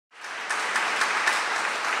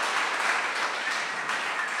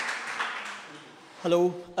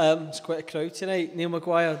Hello, it's quite a crowd tonight. Neil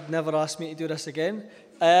Maguire never asked me to do this again.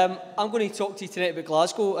 I'm going to talk to you tonight about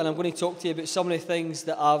Glasgow, and I'm going to talk to you about some of the things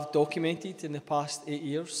that I've documented in the past 8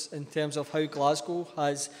 years in terms of how Glasgow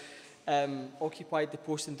has occupied the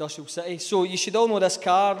post-industrial city. So you should all know this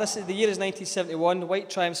car. The year is 1971. The white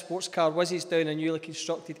Triumph sports car whizzes down a newly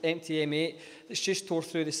constructed empty M8 that's just tore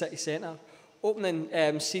through the city centre.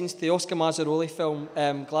 Opening scenes to the Oscar Mazzaroli film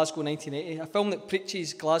Glasgow 1980, a film that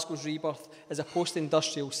preaches Glasgow's rebirth as a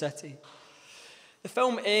post-industrial city. The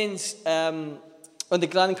film ends on the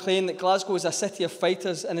grand claim that Glasgow is a city of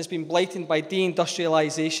fighters and has been blighted by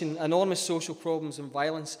deindustrialisation, enormous social problems and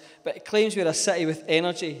violence, but it claims we're a city with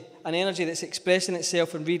energy, an energy that's expressing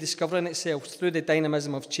itself and rediscovering itself through the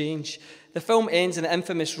dynamism of change. The film ends in the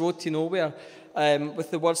infamous Road to Nowhere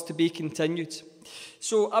with the words "to be continued."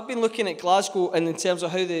 So I've been looking at Glasgow and in terms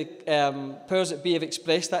of how the powers that be have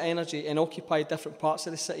expressed that energy and occupied different parts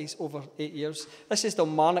of the cities over 8 years. This is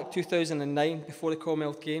Dalmarnock 2009, before the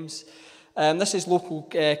Commonwealth Games. This is local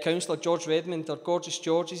councillor George Redmond, or Gorgeous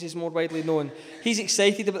George as he's more widely known. He's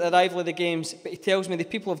excited about the arrival of the Games, but he tells me the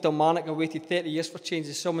people of Dalmarnock have waited 30 years for change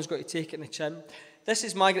and someone's got to take it in the chin. This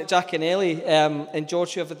is Margaret Giaconelli and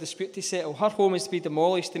George who have a dispute to settle. Her home is to be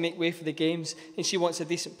demolished to make way for the Games and she wants a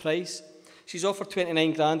decent price. She's offered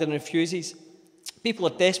 29 grand and refuses. People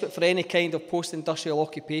are desperate for any kind of post-industrial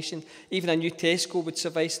occupation. Even a new Tesco would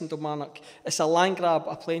suffice in Dalmarnock. It's a land grab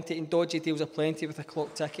aplenty and dodgy deals aplenty with a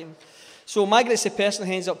clock ticking. So Margaret's the person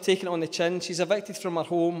who ends up taking it on the chin. She's evicted from her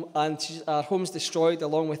home and her home's destroyed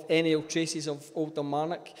along with any old traces of old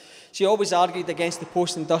Dalmarnock. She always argued against the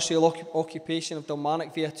post-industrial occupation of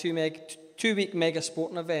Dalmarnock via a two-week mega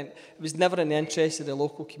sporting event. It was never in the interest of the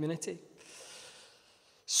local community.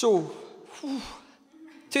 So,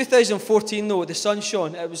 2014 though, the sun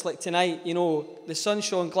shone. It was like tonight, you know, the sun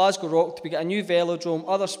shone, Glasgow rocked. We got a new velodrome,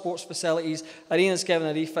 other sports facilities, arenas given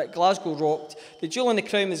a refit. Glasgow rocked. The jewel in the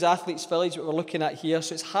crown is Athletes Village, that we're looking at here,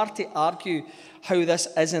 so it's hard to argue how this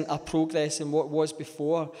isn't a progress in what was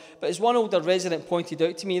before. But as one older resident pointed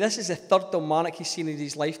out to me, this is the third Dalmarnock he's seen in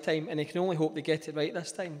his lifetime, and he can only hope they get it right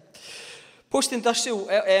this time. Post-industrial,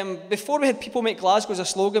 before we had People Make Glasgow as a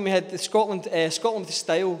slogan, we had the Scotland with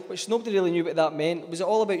style, which nobody really knew what that meant. Was it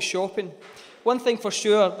all about shopping? One thing for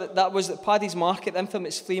sure, that was that Paddy's Market, the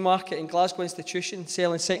infamous flea market in Glasgow Institution,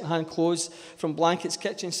 selling second-hand clothes from blankets,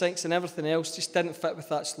 kitchen sinks and everything else, just didn't fit with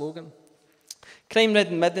that slogan.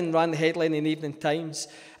 Crime-ridden Midden ran the headline in the Evening Times.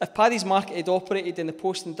 If Paddy's Market had operated in the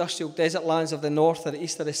post-industrial desert lands of the north or the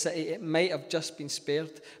east of the city, it might have just been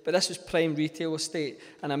spared. But this was prime retail estate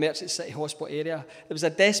and a Merchant City hotspot area. There was a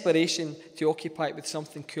desperation to occupy it with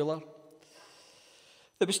something cooler.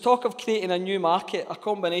 There was talk of creating a new market, a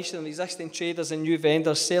combination of existing traders and new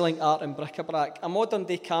vendors selling art and bric-a-brac. A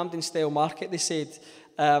modern-day Camden-style market, they said.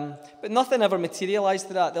 But nothing ever materialised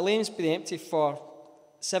to that. The lane's been empty for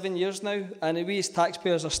 7 years now, and we as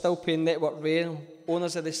taxpayers are still paying Network Rail,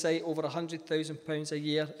 owners of the site, over £100,000 a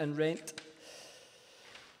year in rent.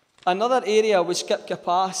 Another area was Skipka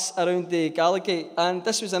Pass around the Gallowgate, and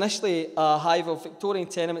this was initially a hive of Victorian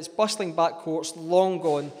tenements, bustling back courts, long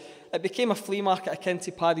gone. It became a flea market akin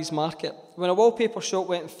to Paddy's Market. When a wallpaper shop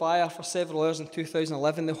went on fire for several hours in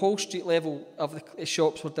 2011, the whole street level of the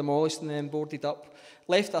shops were demolished and then boarded up,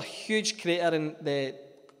 left a huge crater in the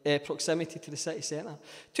proximity to the city centre.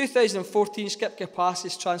 2014, Skipka Pass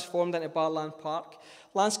is transformed into Barland Park,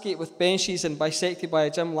 landscape with benches and bisected by a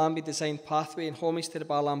Jim Lambie designed pathway in homage to the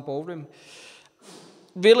Barland Ballroom.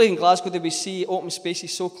 Rarely in Glasgow do we see open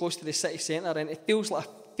spaces so close to the city centre, and it feels like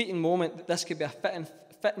a fleeting moment that this could be a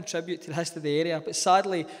fitting tribute to the history of the area, but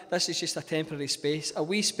sadly this is just a temporary space, a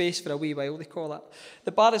wee space for a wee while they call it.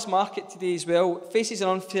 The Barras Market today as well faces an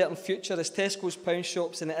uncertain future as Tesco's pound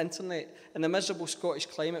shops and the internet and the miserable Scottish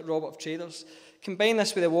climate rob it of traders. Combine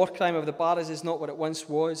this with the war crime of the Barras is not what it once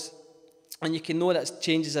was, and you can know that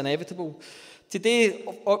change is inevitable. Today,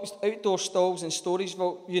 outdoor stalls and storage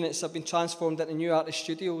vault units have been transformed into new artist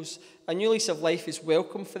studios. A new lease of life is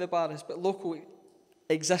welcome for the Barras, but local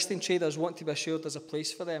existing traders want to be assured there's a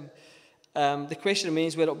place for them. The question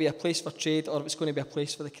remains whether it'll be a place for trade or if it's going to be a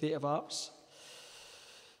place for the creative arts.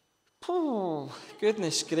 Oh,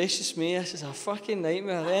 goodness gracious me, this is a fucking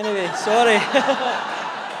nightmare. Anyway, sorry.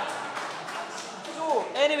 So,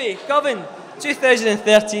 anyway, Govan,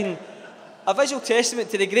 2013. A visual testament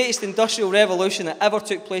to the greatest industrial revolution that ever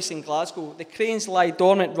took place in Glasgow. The cranes lie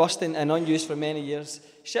dormant, rusting and unused for many years.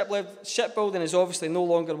 Shipbuilding is obviously no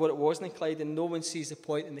longer what it was in Clyde, and no one sees the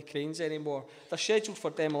point in the cranes anymore. They're scheduled for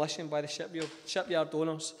demolition by the shipyard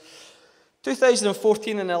owners.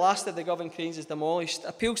 2014, and the last of the Govan cranes is demolished.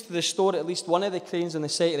 Appeals to restore at least one of the cranes on the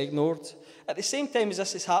site are ignored. At the same time as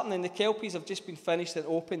this is happening, the Kelpies have just been finished and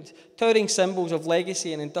opened, towering symbols of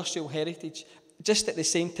legacy and industrial heritage, just at the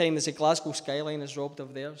same time as the Glasgow skyline is robbed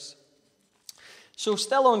of theirs. So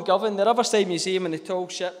still on Govan, the Riverside Museum and the tall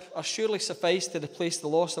ship are surely suffice to replace the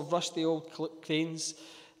loss of rusty old cranes.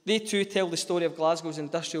 They too tell the story of Glasgow's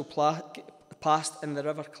industrial past in the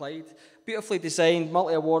River Clyde. Beautifully designed,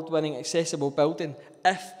 multi-award winning, accessible building,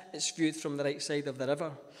 if it's viewed from the right side of the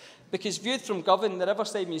river. Because viewed from Govan, the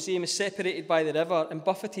Riverside Museum is separated by the river and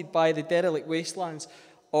buffeted by the derelict wastelands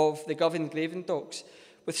of the Govan Graving Docks,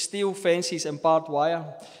 with steel fences and barbed wire.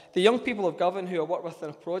 The young people of Govan who I work with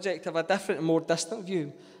on a project have a different and more distant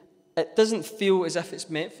view. It doesn't feel as if it's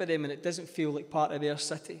meant for them, and it doesn't feel like part of their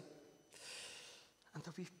city. And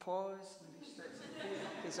a wee pause,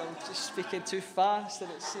 because I'm just speaking too fast,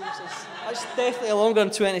 and it seems it's definitely longer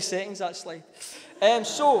than 20 seconds, that slide.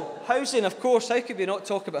 So, housing, of course, how could we not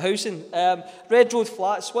talk about housing? Red Road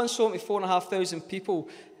Flats, once home to 4,500 people.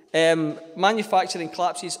 Manufacturing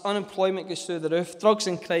collapses, unemployment goes through the roof, drugs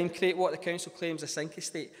and crime create what the council claims a sink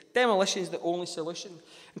estate. Demolition is the only solution.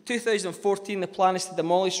 In 2014, the plan is to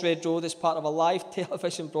demolish Red Road as part of a live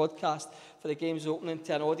television broadcast for the game's opening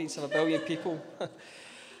to an audience of 1 billion people.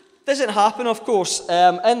 Doesn't happen, of course.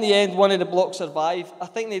 In the end, one of the blocks survived. I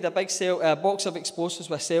think they had a big box of explosives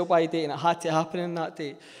with a sell-by date, and it had to happen in that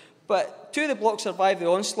day. But 2 of the blocks survived the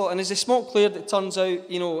onslaught, and as the smoke cleared, it turns out,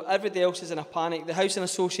 everybody else is in a panic. The Housing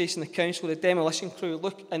Association, the council, the demolition crew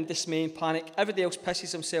look in dismay and panic. Everybody else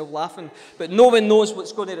pisses himself laughing, but no one knows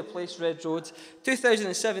what's going to replace Red Road.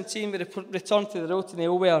 2017, we returned to the road to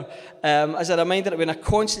nowhere as a reminder that we're in a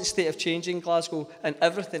constant state of change in Glasgow, and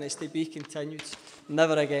everything is to be continued.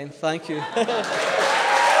 Never again. Thank you.